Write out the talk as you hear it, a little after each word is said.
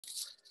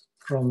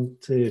from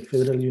the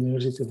Federal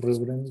University of Rio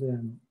Grande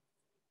and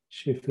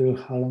Sheffield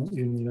Hallam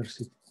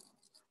University.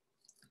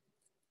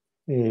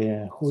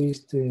 Who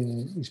is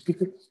the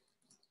speaker?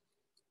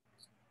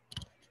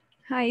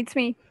 Hi, it's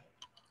me.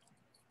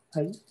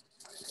 Hi.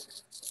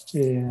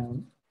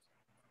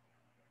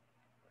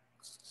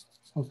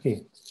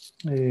 Okay.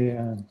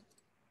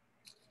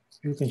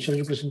 You can share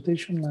your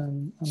presentation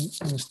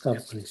and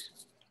start, please.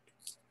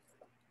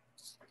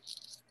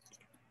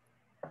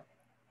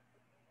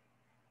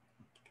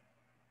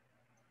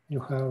 You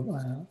have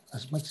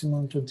as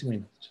maximum 20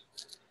 minutes.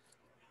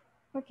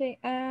 Okay,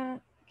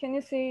 can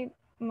you see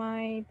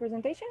my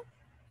presentation?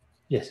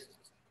 Yes.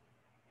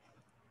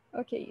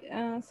 Okay,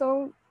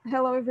 so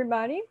hello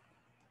everybody.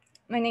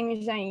 My name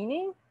is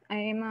Jaine. I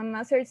am a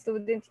master's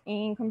student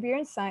in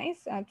computer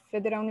science at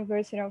Federal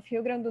University of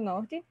Rio Grande do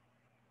Norte.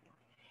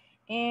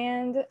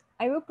 And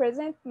I will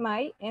present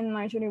my and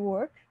Márjory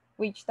work,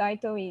 which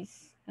title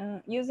is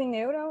Using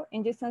Neural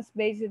and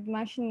Distance-Based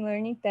Machine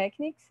Learning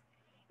Techniques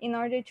in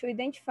order to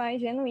identify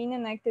genuine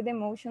and acted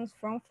emotions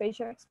from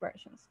facial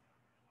expressions.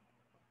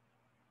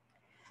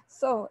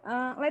 So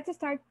let's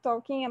start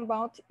talking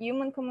about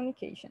human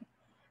communication.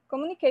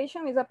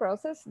 Communication is a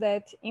process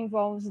that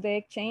involves the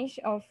exchange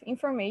of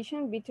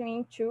information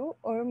between two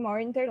or more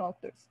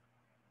interlocutors.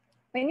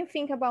 When you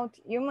think about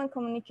human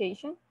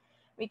communication,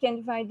 we can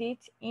divide it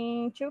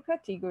in two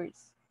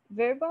categories,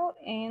 verbal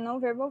and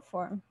nonverbal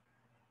form.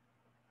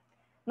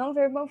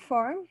 Nonverbal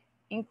form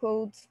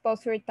includes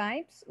posture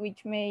types,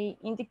 which may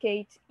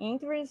indicate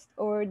interest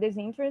or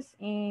disinterest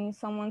in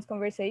someone's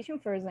conversation,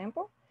 for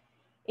example.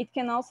 It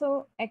can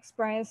also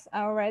express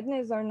our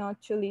readiness or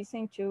not to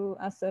listen to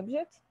a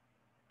subject.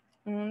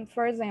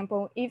 For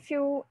example, if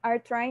you are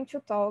trying to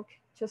talk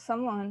to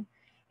someone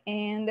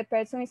and the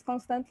person is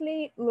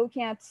constantly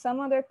looking at some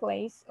other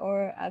place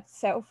or at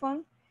cell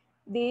phone,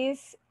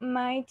 this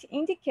might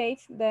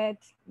indicate that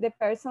the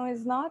person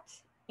is not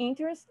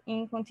interested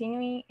in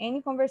continuing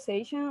any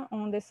conversation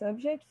on the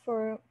subject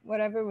for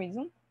whatever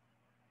reason.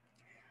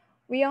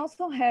 We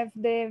also have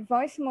the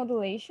voice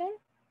modulation,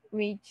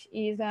 which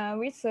is a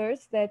research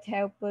that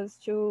helps us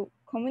to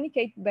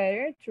communicate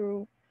better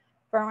through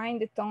varying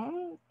the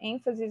tone,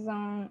 emphasis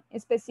on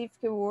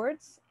specific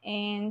words,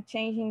 and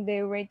changing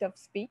the rate of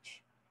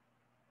speech.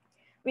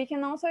 We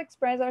can also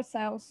express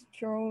ourselves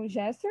through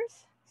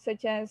gestures,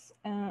 such as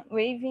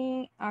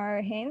waving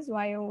our hands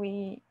while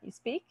we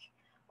speak,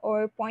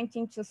 or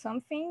pointing to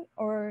something,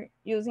 or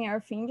using our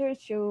fingers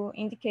to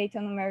indicate a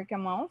numeric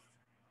amount,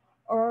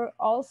 or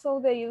also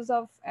the use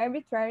of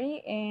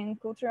arbitrary and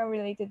cultural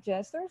related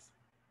gestures.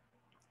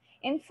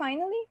 And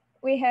finally,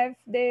 we have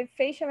the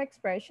facial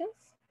expressions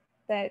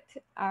that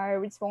are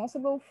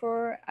responsible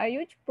for a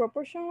huge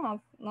proportion of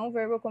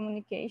nonverbal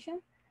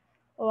communication,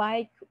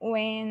 like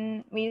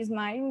when we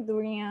smile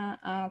during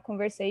a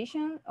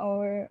conversation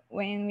or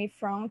when we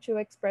frown to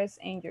express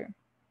anger.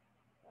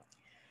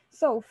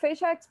 So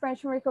facial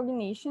expression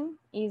recognition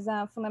is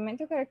a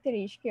fundamental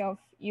characteristic of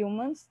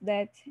humans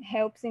that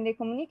helps in the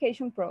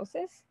communication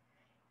process,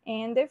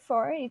 and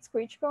therefore it's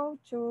critical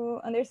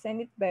to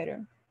understand it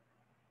better.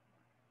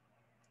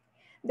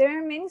 There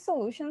are many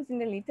solutions in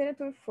the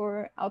literature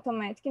for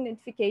automatic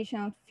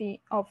identification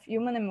of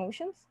human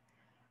emotions,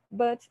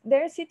 but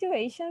there are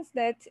situations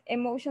that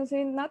emotions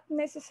will not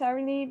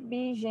necessarily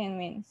be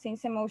genuine,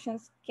 since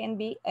emotions can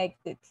be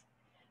acted.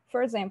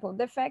 For example,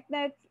 the fact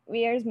that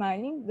we are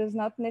smiling does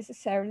not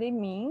necessarily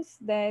mean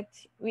that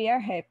we are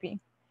happy.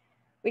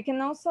 We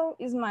can also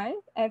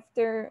smile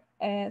after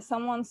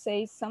someone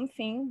says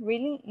something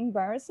really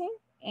embarrassing,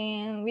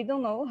 and we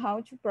don't know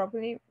how to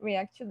properly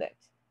react to that.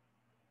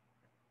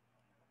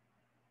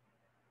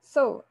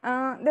 So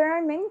there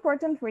are many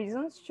important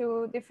reasons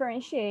to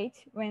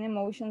differentiate when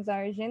emotions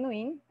are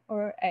genuine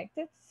or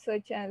acted,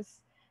 such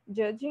as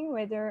judging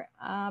whether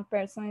a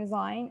person is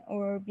lying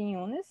or being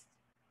honest.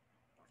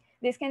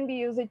 This can be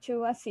used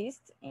to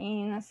assist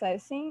in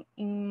assessing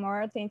in a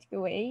more authentic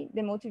way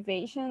the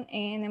motivation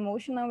and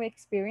emotional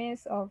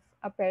experience of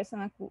a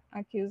person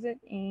accused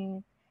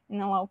in a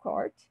law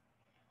court.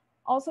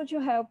 Also to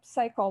help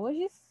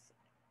psychologists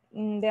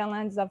in the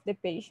analysis of the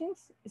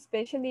patients,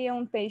 especially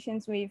on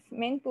patients with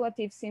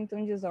manipulative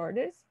symptom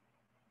disorders,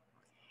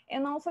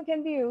 and also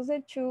can be used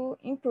to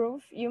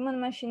improve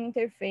human-machine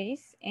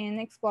interface and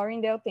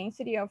exploring the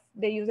authenticity of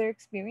the user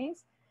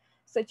experience,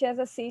 such as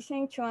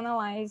assisting to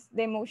analyze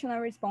the emotional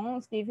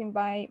response given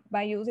by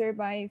user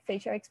by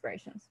facial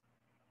expressions.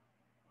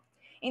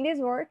 In this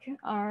work,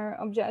 our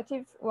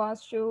objective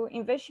was to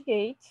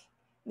investigate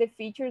the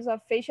features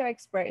of facial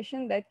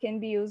expression that can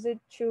be used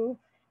to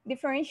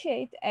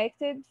differentiate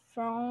acted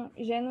from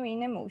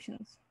genuine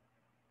emotions.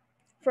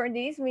 For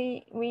this,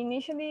 we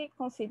initially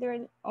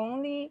considered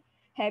only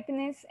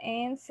happiness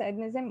and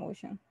sadness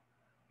emotion.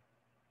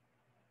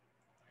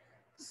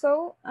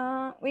 So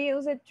we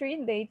used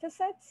 3 data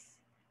sets.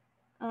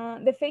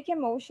 The fake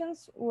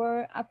emotions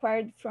were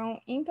acquired from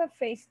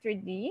IMPA-Face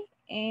 3D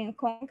and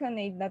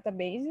concatenate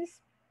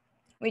databases,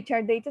 which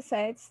are data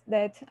sets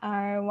that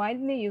are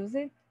widely used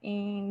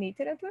in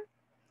literature.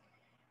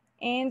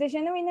 And the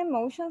genuine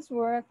emotions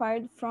were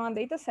acquired from a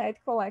dataset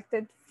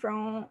collected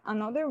from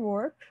another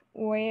work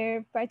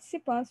where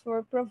participants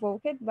were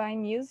provoked by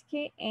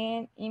music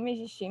and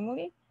image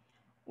stimuli,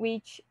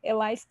 which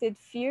elicited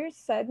fear,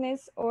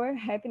 sadness, or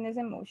happiness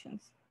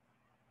emotions.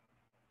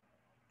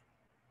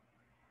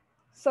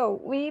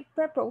 So we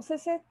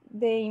pre-processed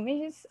the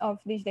images of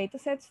these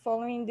datasets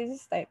following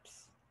these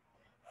steps.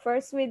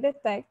 First, we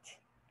detect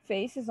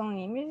faces on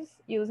images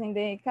using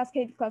the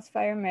cascade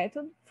classifier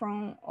method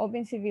from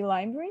OpenCV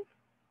library.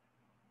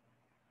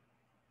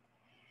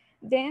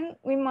 Then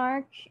we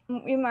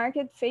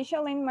marked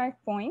facial landmark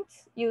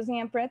points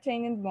using a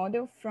pre-trained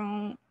model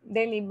from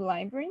the lib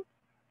library,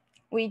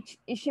 which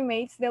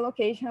estimates the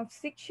location of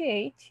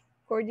 68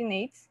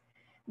 coordinates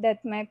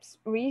that maps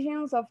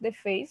regions of the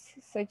face,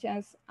 such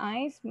as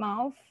eyes,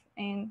 mouth,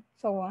 and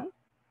so on.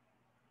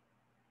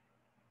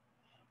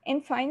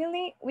 And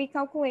finally, we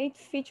calculate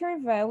feature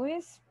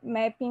values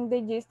mapping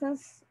the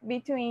distance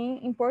between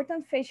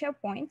important facial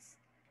points,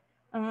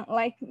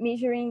 like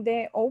measuring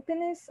the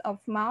openness of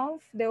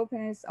mouth, the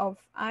openness of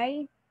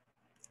eye,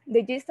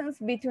 the distance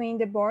between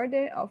the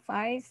border of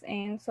eyes,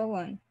 and so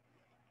on.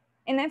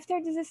 And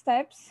after these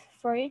steps,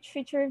 for each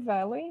feature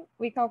value,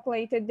 we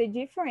calculated the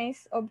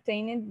difference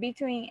obtained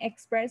between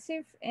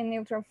expressive and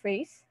neutral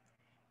face.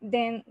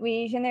 Then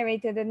we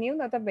generated a new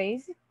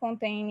database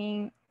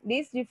containing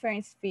these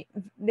difference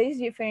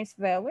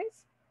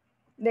values,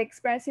 the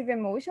expressive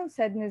emotion,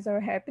 sadness or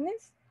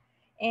happiness,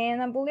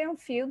 and a Boolean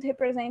field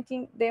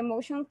representing the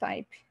emotion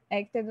type,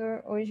 acted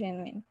or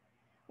genuine,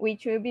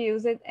 which will be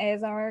used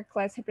as our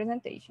class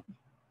representation.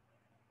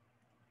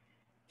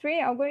 3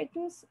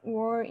 algorithms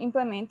were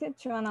implemented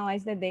to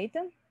analyze the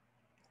data.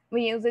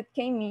 We used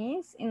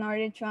k-means in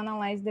order to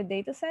analyze the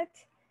dataset.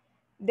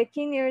 The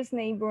key nearest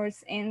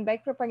neighbors and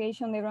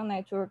backpropagation neural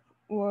network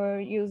were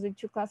used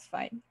to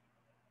classify.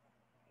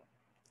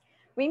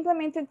 We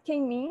implemented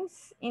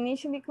k-means,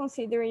 initially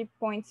considering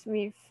points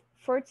with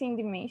 14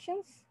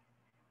 dimensions.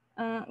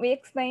 We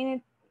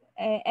explained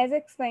it, as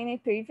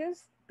explained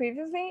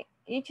previously,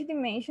 each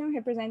dimension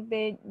represents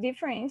the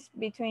difference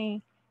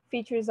between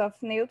features of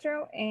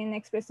neutral and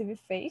expressive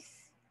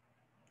face.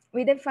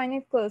 We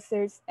defined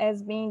clusters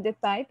as being the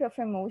type of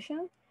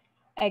emotion,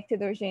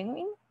 acted or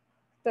genuine.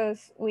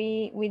 Thus,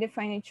 we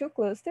defined 2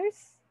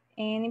 clusters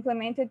and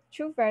implemented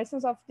 2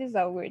 versions of this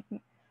algorithm,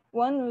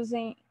 one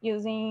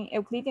using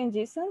Euclidean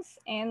distance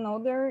and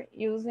another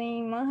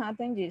using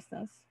Manhattan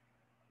distance.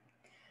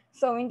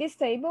 So in this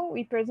table,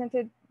 we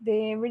presented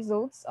the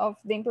results of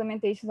the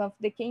implementation of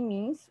the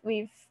k-means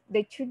with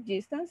the 2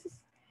 distances,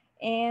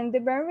 and the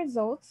bare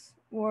results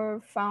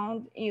were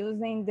found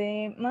using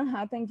the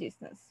Manhattan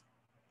distance.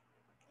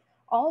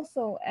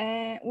 Also,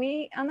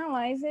 we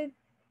analyzed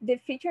the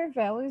feature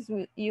values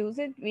used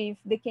with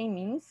the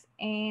k-means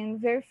and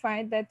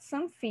verified that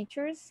some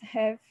features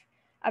have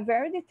a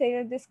very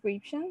detailed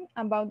description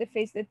about the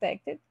face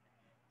detected.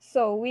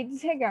 So we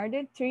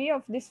disregarded 3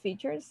 of these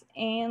features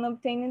and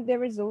obtained the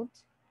result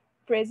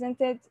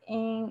presented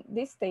in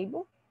this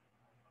table.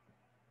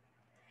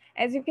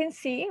 As you can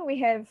see, we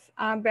have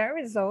a bare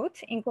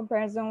result in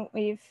comparison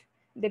with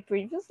the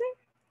previously,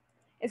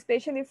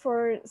 especially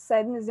for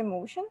sadness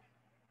emotion.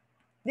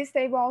 This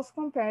table also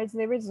compares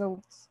the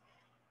results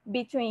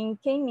between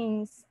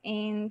k-means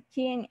and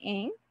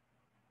KNN.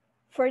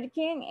 For the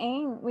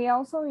KNN, we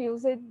also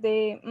used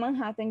the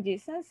Manhattan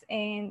distance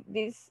and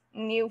this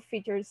new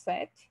feature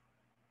set.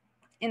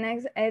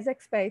 And as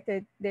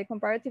expected, the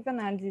comparative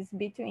analysis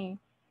between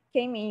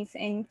k-means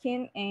and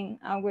KNN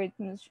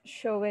algorithms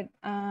showed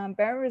a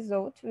bare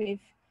result with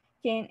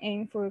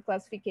KNN for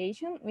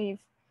classification with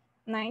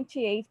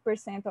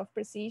 98% of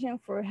precision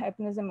for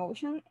happiness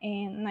emotion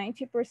and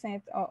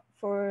 90%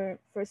 for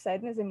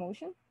sadness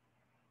emotion.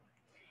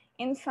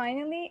 And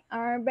finally,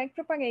 our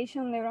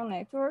backpropagation neural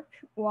network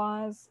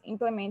was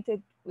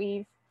implemented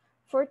with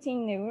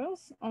 14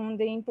 neurons on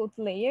the input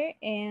layer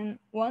and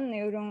 1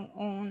 neuron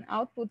on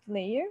output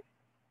layer.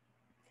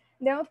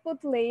 The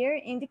output layer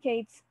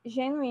indicates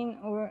genuine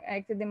or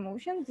acted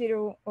emotion,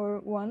 0 or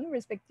 1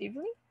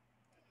 respectively.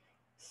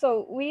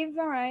 So we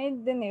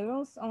varied the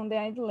neurons on the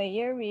ID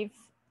layer with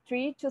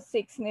 3 to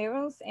 6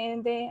 neurons,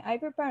 and the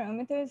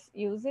hyperparameters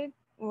used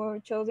were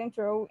chosen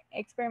through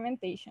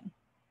experimentation.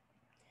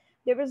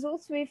 The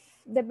results with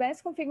the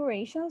best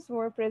configurations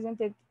were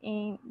presented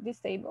in this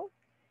table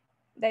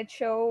that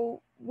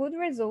show good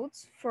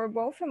results for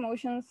both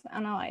emotions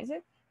analyzed.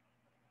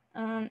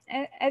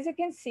 As you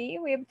can see,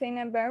 we obtain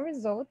a bare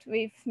result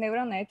with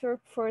neural network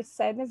for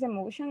sadness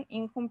emotion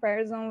in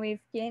comparison with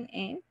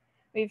KNN,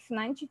 with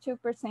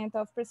 92%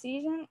 of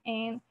precision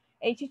and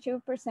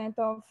 82%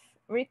 of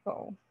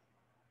recall.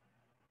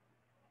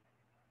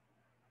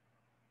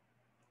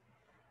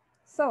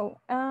 So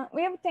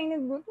we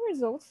obtained good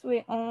results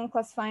on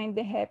classifying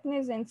the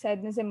happiness and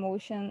sadness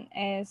emotion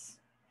as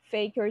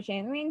fake or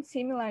genuine,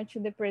 similar to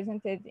the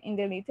presented in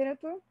the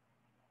literature.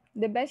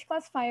 The best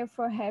classifier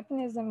for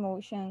happiness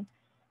emotion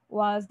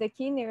was the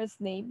key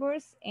nearest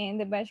neighbors, and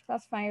the best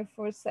classifier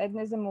for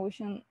sadness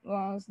emotion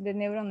was the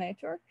neural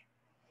network.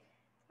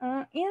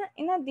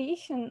 In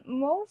addition,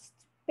 most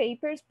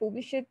papers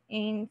published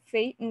in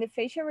the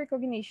facial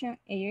recognition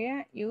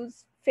area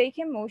use fake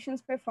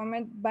emotions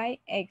performed by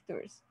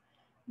actors.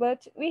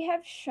 But we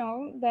have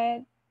shown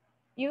that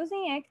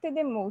using acted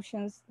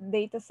emotions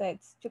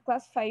datasets to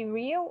classify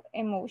real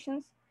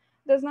emotions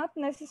does not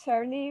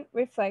necessarily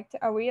reflect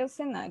a real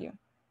scenario,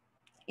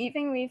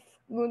 even with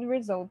good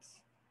results.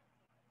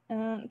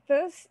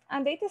 Thus,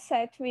 a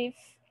dataset with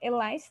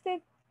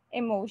elicited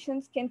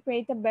emotions can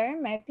create a better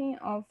mapping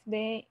of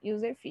the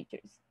user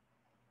features.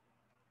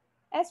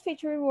 As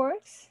feature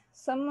works,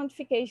 some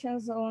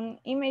modifications on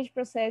image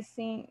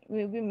processing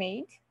will be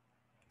made,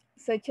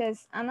 such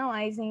as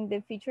analyzing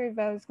the feature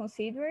values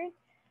considered,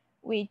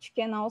 which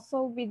can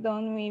also be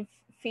done with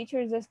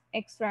features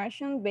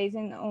extraction based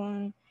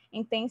on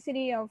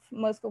intensity of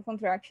muscle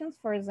contractions,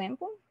 for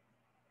example.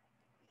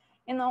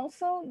 And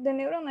also, the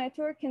neural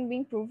network can be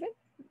improved.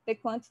 The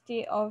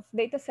quantity of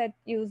dataset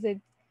used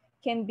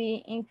can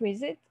be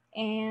increased,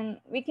 and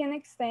we can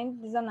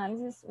extend this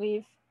analysis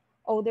with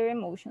other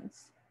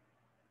emotions.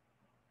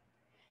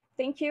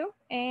 Thank you,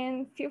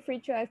 and feel free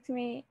to ask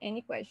me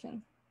any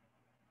question.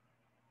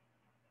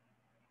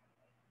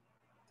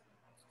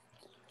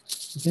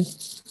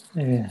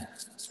 Okay,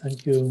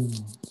 thank you,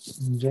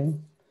 Jaine.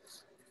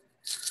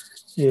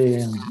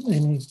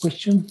 Any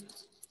question?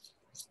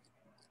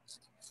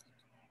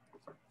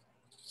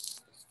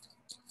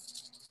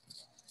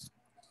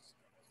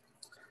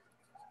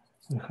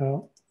 We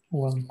have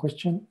one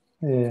question.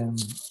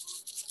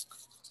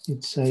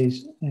 It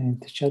says in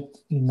the chat,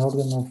 in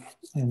order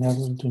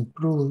to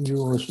improve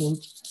your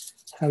results,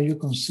 have you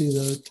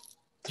considered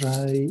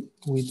try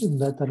with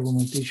data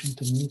argumentation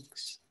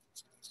techniques?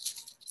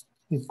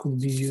 It could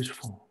be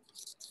useful.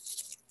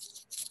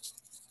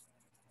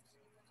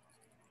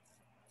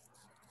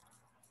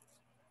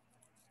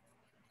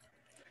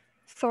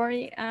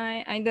 Sorry,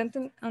 I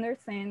don't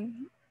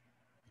understand.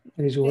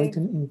 It is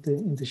written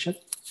in the chat.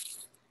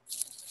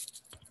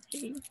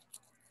 Okay.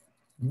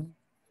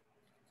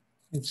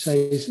 It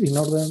says, in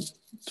order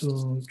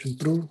to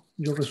improve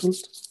your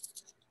results,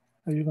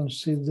 have you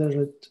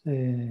considered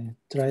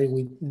try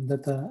with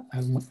data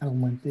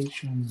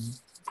augmentation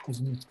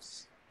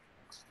techniques?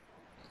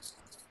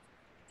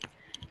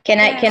 Can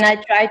I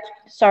try?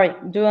 Sorry,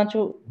 do you want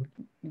to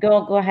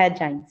go ahead,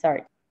 Jaine?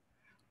 Sorry.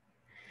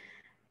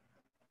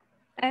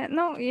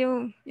 No,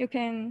 you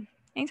can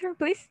answer,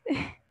 please.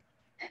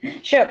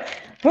 Sure,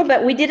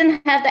 Robert, we didn't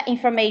have that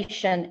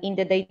information in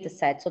the data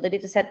set. So the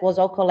data set was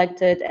all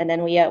collected and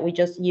then we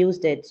just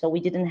used it. So we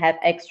didn't have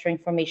extra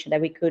information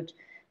that we could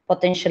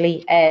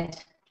potentially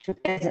add to,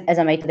 as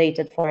a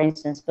metadata, for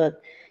instance.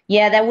 But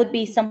yeah, that would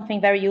be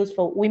something very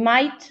useful. We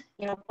might,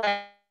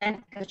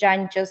 plan, because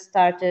Jaine just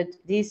started,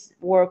 this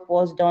work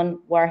was done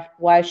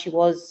while she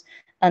was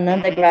an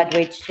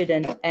undergraduate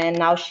student, and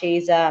now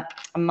she's a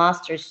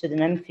master's student,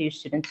 MPhil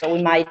student. So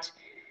we might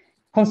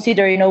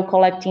consider,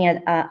 collecting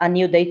a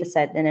new data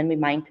set, and then we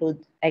might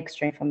include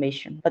extra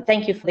information. But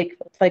thank you for the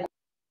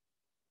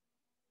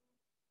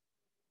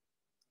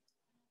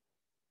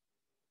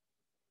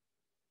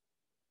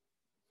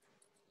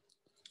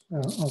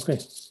Okay,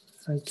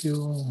 thank you,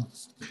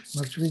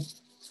 Márjory.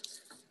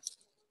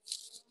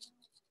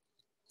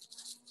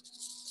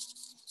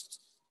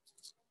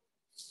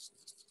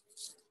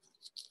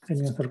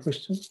 Any other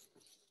question?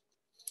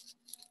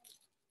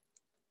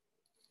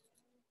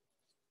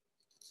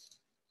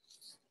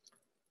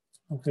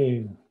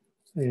 Okay,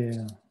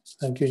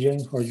 thank you,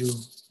 Jaine, for your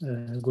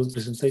good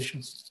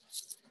presentation.